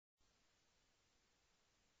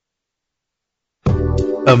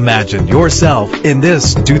Imagine yourself in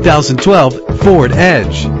this 2012 Ford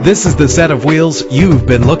Edge. This is the set of wheels you've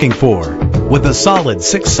been looking for, with a solid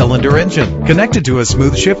 6-cylinder engine connected to a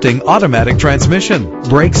smooth shifting automatic transmission.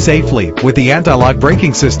 Brake safely with the anti-lock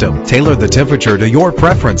braking system. Tailor the temperature to your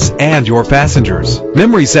preference and your passengers.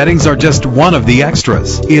 Memory settings are just one of the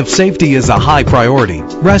extras. If safety is a high priority,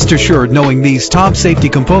 rest assured knowing these top safety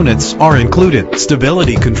components are included.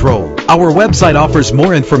 Stability control. Our website offers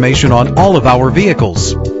more information on all of our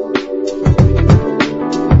vehicles.